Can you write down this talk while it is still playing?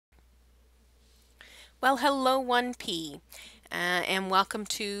Well, hello 1P, and welcome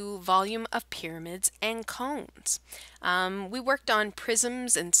to Volume of Pyramids and Cones. We worked on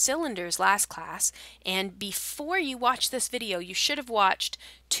prisms and cylinders last class, and before you watch this video, you should have watched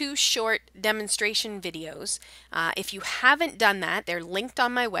two short demonstration videos. If you haven't done that, they're linked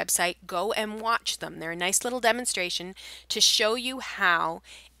on my website. Go and watch them. They're a nice little demonstration to show you how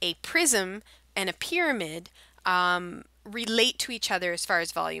a prism and a pyramid relate to each other as far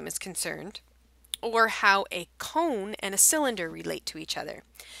as volume is concerned, or how a cone and a cylinder relate to each other.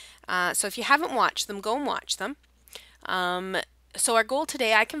 So if you haven't watched them, go and watch them. So our goal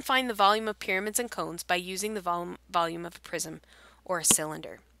today, I can find the volume of pyramids and cones by using the volume of a prism or a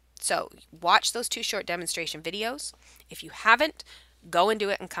cylinder. So watch those two short demonstration videos. If you haven't, go and do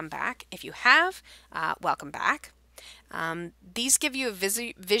it and come back. If you have, welcome back. These give you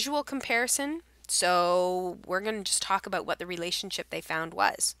a visual comparison, so we're going to just talk about what the relationship they found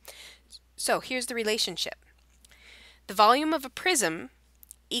was. So here's the relationship. The volume of a prism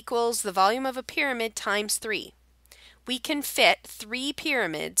equals the volume of a pyramid times 3. We can fit 3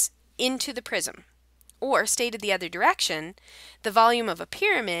 pyramids into the prism. Or, stated the other direction, the volume of a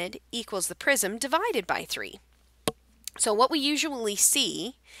pyramid equals the prism divided by 3. So what we usually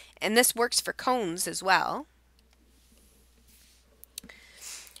see, and this works for cones as well,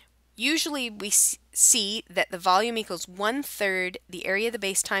 usually we see that the volume equals 1/3 the area of the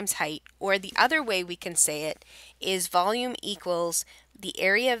base times height, or the other way we can say it is volume equals the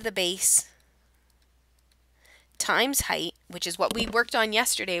area of the base times height, which is what we worked on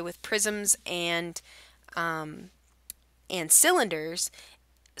yesterday with prisms and cylinders.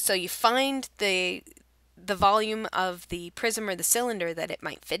 So you find the volume of the prism or the cylinder that it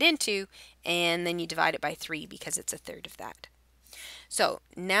might fit into, and then you divide it by 3 because it's 1/3 of that. So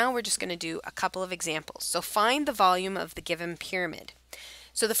now we're just going to do a couple of examples. So find the volume of the given pyramid.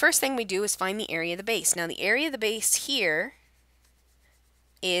 So the first thing we do is find the area of the base. Now the area of the base here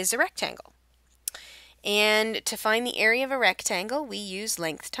is a rectangle. And to find the area of a rectangle, we use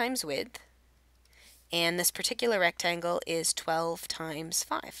length times width. And this particular rectangle is 12 times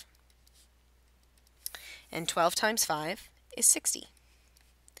 5. And 12 times 5 is 60.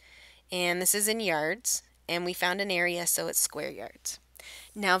 And this is in yards. And we found an area, so it's square yards.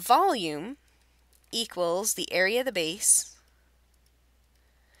 Now volume equals the area of the base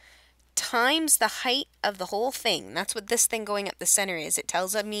times the height of the whole thing. That's what this thing going up the center is. It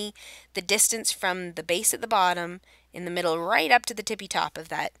tells me the distance from the base at the bottom, in the middle, right up to the tippy top of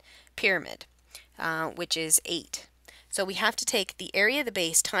that pyramid, which is 8. So we have to take the area of the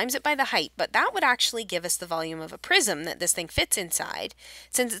base times it by the height, but that would actually give us the volume of a prism that this thing fits inside.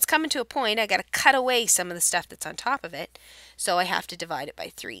 Since it's coming to a point, I got to cut away some of the stuff that's on top of it, so I have to divide it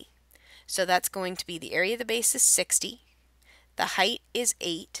by 3. So that's going to be the area of the base is 60, the height is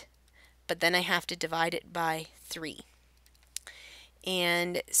 8, but then I have to divide it by 3.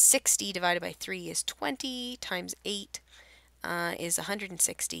 And 60 divided by 3 is 20, times 8 is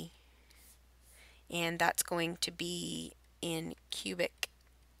 160. And that's going to be in cubic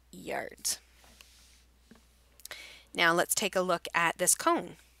yards. Now let's take a look at this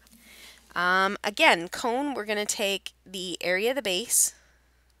cone. Again, cone, we're going to take the area of the base.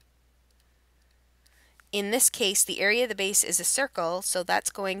 In this case, the area of the base is a circle, so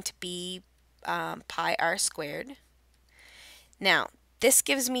that's going to be pi r squared. Now, this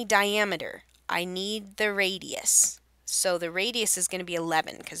gives me diameter. I need the radius. So the radius is going to be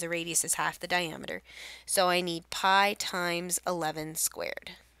 11 because the radius is half the diameter. So I need pi times 11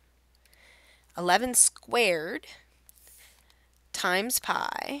 squared. 11 squared times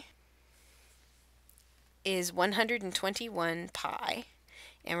pi is 121 pi.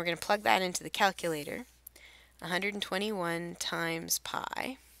 And we're going to plug that into the calculator. 121 times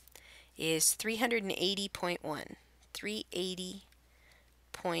pi is 380.1.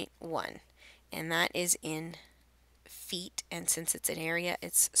 380.1. And that is in feet, and since it's an area,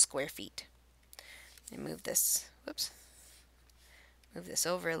 it's square feet. And move this, move this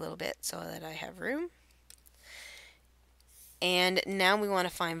over a little bit so that I have room. And now we want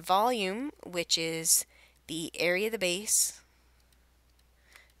to find volume, which is the area of the base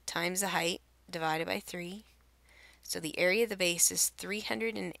times the height divided by 3. So the area of the base is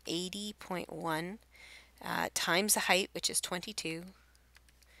 380.1 times the height, which is 22.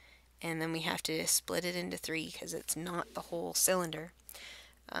 And then we have to split it into 3 because it's not the whole cylinder.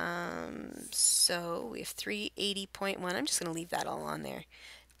 So we have 380.1. I'm just going to leave that all on there.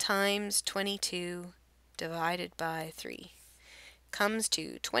 Times 22 divided by 3 comes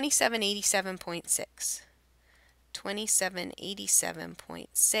to 2787.6.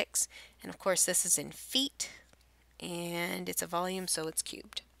 2787.6. And of course this is in feet. And it's a volume, so it's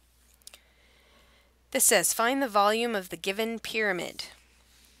cubed. This says find the volume of the given pyramid.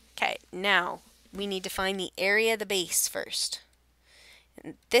 Okay, now we need to find the area of the base first.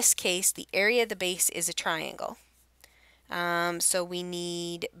 In this case, the area of the base is a triangle. So we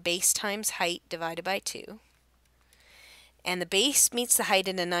need base times height divided by 2. And the base meets the height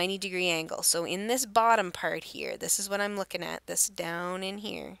at a 90-degree angle. So in this bottom part here, this is what I'm looking at, this down in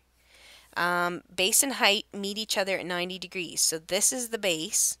here. Base and height meet each other at 90 degrees. So this is the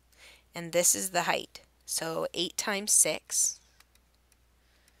base, and this is the height. So 8 times 6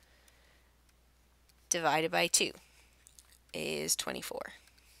 divided by 2 is 24.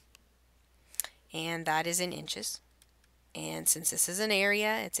 And that is in inches. And since this is an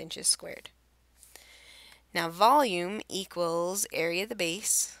area, it's inches squared. Now volume equals area of the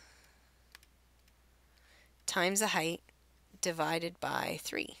base times the height divided by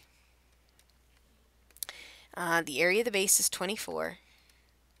 3. The area of the base is 24.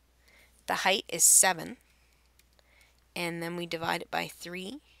 The height is 7. And then we divide it by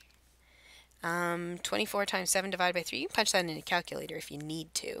 3. 24 times 7 divided by 3. You can punch that in a calculator if you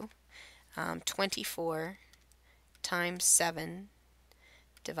need to. 24 times 7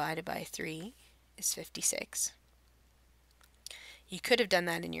 divided by 3 is 56. You could have done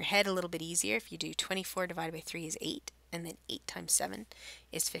that in your head a little bit easier if you do 24 divided by 3 is 8, and then 8 times 7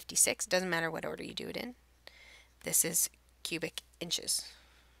 is 56. Doesn't matter what order you do it in. This is cubic inches.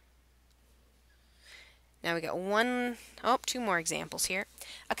 Now we got two more examples here.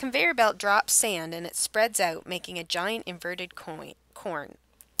 A conveyor belt drops sand and it spreads out, making a giant inverted cone.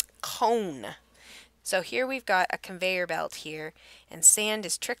 So here we've got a conveyor belt here, and sand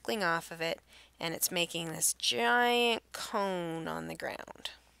is trickling off of it, and it's making this giant cone on the ground.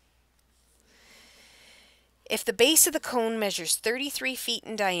 If the base of the cone measures 33 feet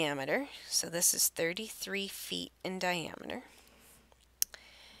in diameter, so this is 33 feet in diameter,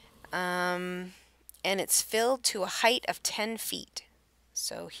 and it's filled to a height of 10 feet.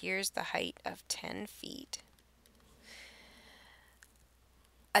 So here's the height of 10 feet.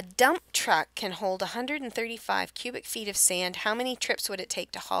 A dump truck can hold 135 cubic feet of sand. How many trips would it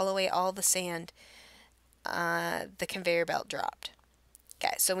take to haul away all the sand the conveyor belt dropped?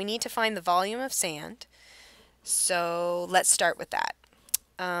 Okay, so we need to find the volume of sand. So let's start with that.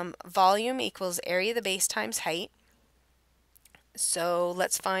 Volume equals area of the base times height. So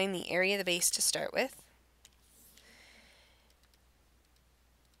let's find the area of the base to start with.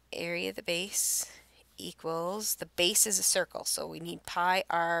 Area of the base equals, the base is a circle, so we need pi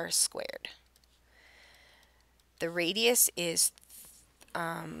r squared. The radius is,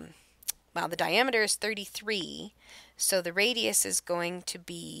 the diameter is 33, so the radius is going to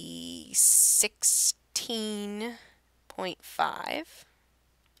be 16.5.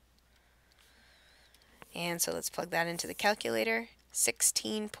 And so let's plug that into the calculator.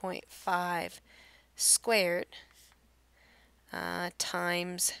 16.5 squared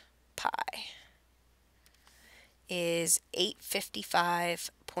times pi is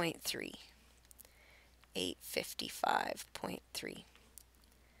 855.3. 855.3.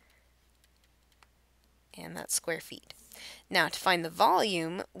 And that's square feet. Now to find the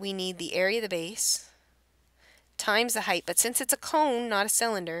volume, we need the area of the base times the height, but since it's a cone, not a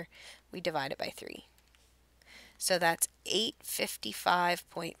cylinder, we divide it by 3. So that's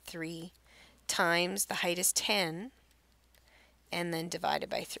 855.3 times the height is 10, and then divided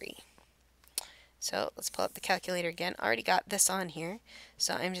by 3. So let's pull up the calculator again. I already got this on here,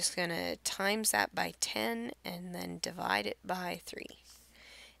 so I'm just going to times that by 10 and then divide it by 3.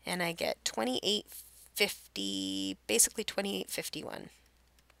 And I get 2850, basically 2851.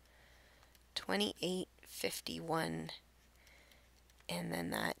 2851, and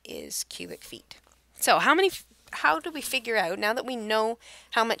then that is cubic feet. So how do we figure out, now that we know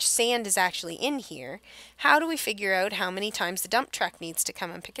how much sand is actually in here, how do we figure out how many times the dump truck needs to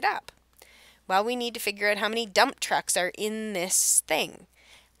come and pick it up? Well, we need to figure out how many dump trucks are in this thing.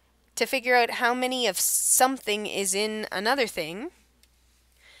 To figure out how many of something is in another thing,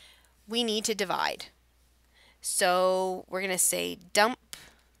 we need to divide. So we're going to say dump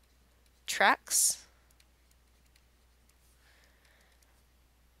trucks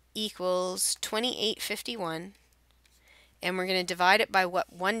equals 2851, and we're going to divide it by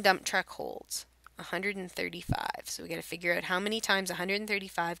what one dump truck holds, 135. So we got to figure out how many times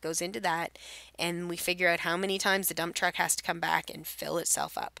 135 goes into that, and we figure out how many times the dump truck has to come back and fill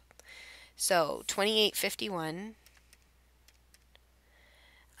itself up. So 2851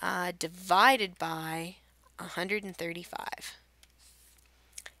 divided by 135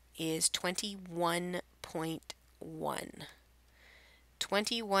 is 21.1.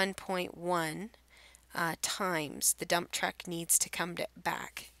 21.1 times the dump truck needs to come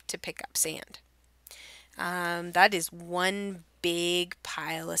back to pick up sand. That is one big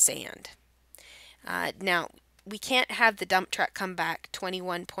pile of sand. Now, we can't have the dump truck come back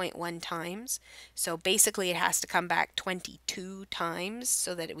 21.1 times. So basically it has to come back 22 times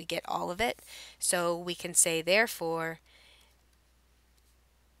so that we get all of it. So we can say, therefore,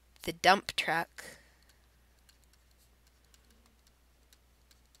 the dump truck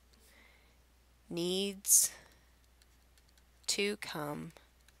needs to come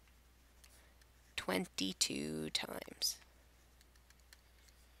 22 times.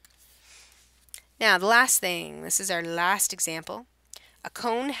 Now, the last thing, this is our last example. A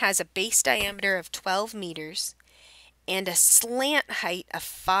cone has a base diameter of 12 meters and a slant height of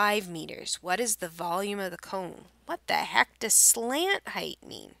 5 meters. What is the volume of the cone? What the heck does slant height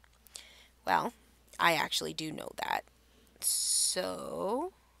mean? Well, I actually do know that.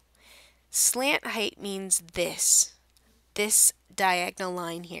 So, slant height means this. This diagonal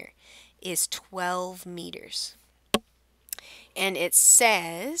line here is 12 meters. And it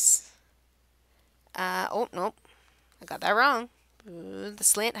says, oh, nope, I got that wrong. The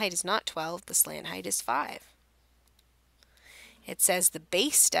slant height is not 12, the slant height is 5. It says the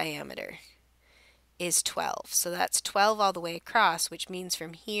base diameter is 12. So that's 12 all the way across, which means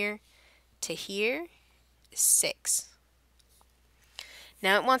from here to here is 6.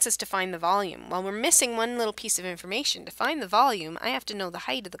 Now it wants us to find the volume. Well, we're missing one little piece of information. To find the volume, I have to know the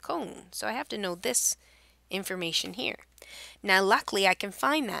height of the cone. So I have to know this information here. Now luckily I can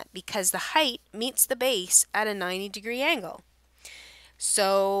find that because the height meets the base at a 90-degree angle.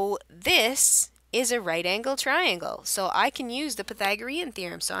 So this is a right angle triangle. So I can use the Pythagorean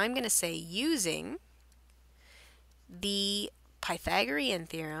theorem. So I'm going to say using the Pythagorean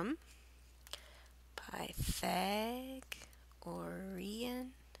theorem,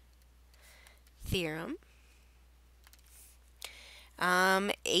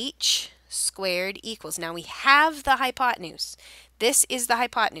 h squared equals, now we have the hypotenuse. This is the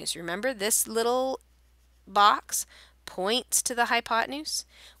hypotenuse. Remember, this little box points to the hypotenuse.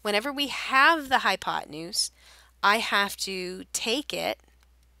 Whenever we have the hypotenuse, I have to take it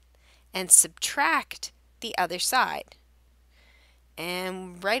and subtract the other side.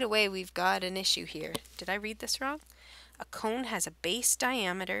 And right away we've got an issue here. Did I read this wrong? A cone has a base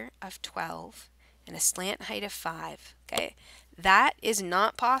diameter of 12 and a slant height of 5. Okay, that is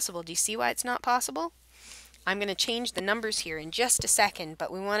not possible. Do you see why it's not possible? I'm going to change the numbers here in just a second,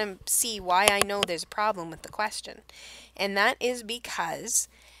 but we want to see why I know there's a problem with the question. And that is because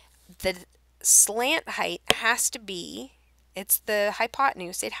the slant height has to be, it's the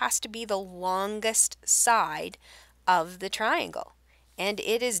hypotenuse, it has to be the longest side of the triangle. And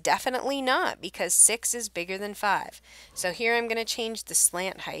it is definitely not, because 6 is bigger than 5. So here I'm going to change the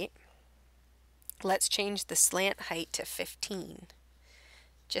slant height. Let's change the slant height to 15,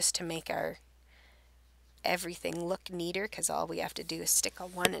 just to make our everything look neater, because all we have to do is stick a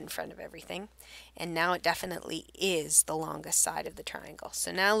 1 in front of everything. And now it definitely is the longest side of the triangle.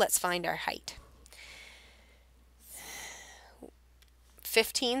 So now let's find our height.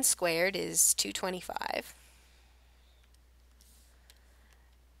 15 squared is 225.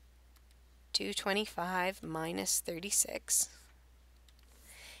 225 minus 36.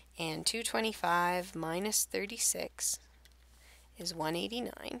 And 225 minus 36 is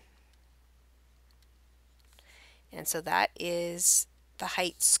 189. And so that is the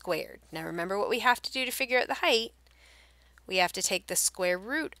height squared. Now remember what we have to do to figure out the height. We have to take the square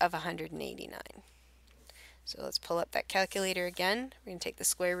root of 189. So let's pull up that calculator again. We're going to take the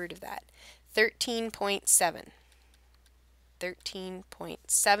square root of that. 13.7.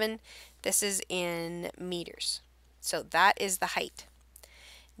 13.7. This is in meters. So that is the height.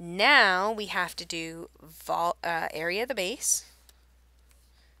 Now we have to do area of the base.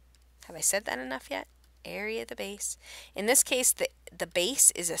 Have I said that enough yet? Area of the base. In this case, the base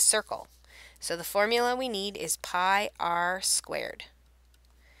is a circle. So the formula we need is pi r squared.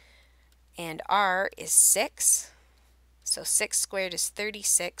 And r is 6. So 6 squared is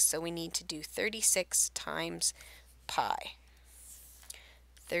 36. So we need to do 36 times pi.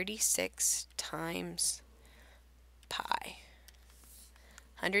 36 times pi.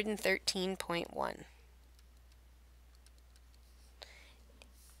 113.1.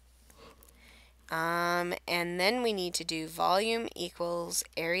 And then we need to do volume equals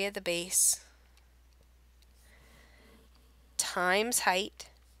area of the base times height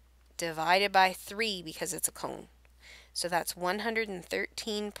divided by 3 because it's a cone. So that's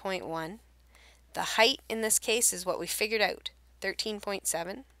 113.1. The height in this case is what we figured out,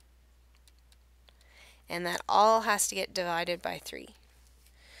 13.7. And that all has to get divided by 3.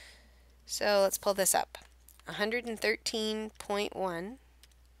 So let's pull this up. 113.1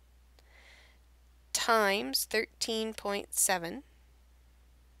 times 13.7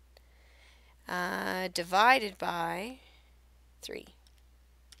 divided by 3.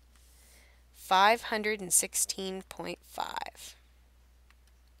 516.5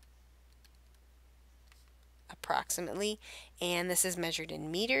 approximately, and this is measured in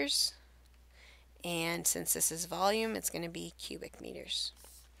meters, and since this is volume, it's going to be cubic meters.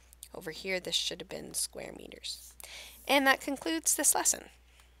 Over here, this should have been square meters. And that concludes this lesson.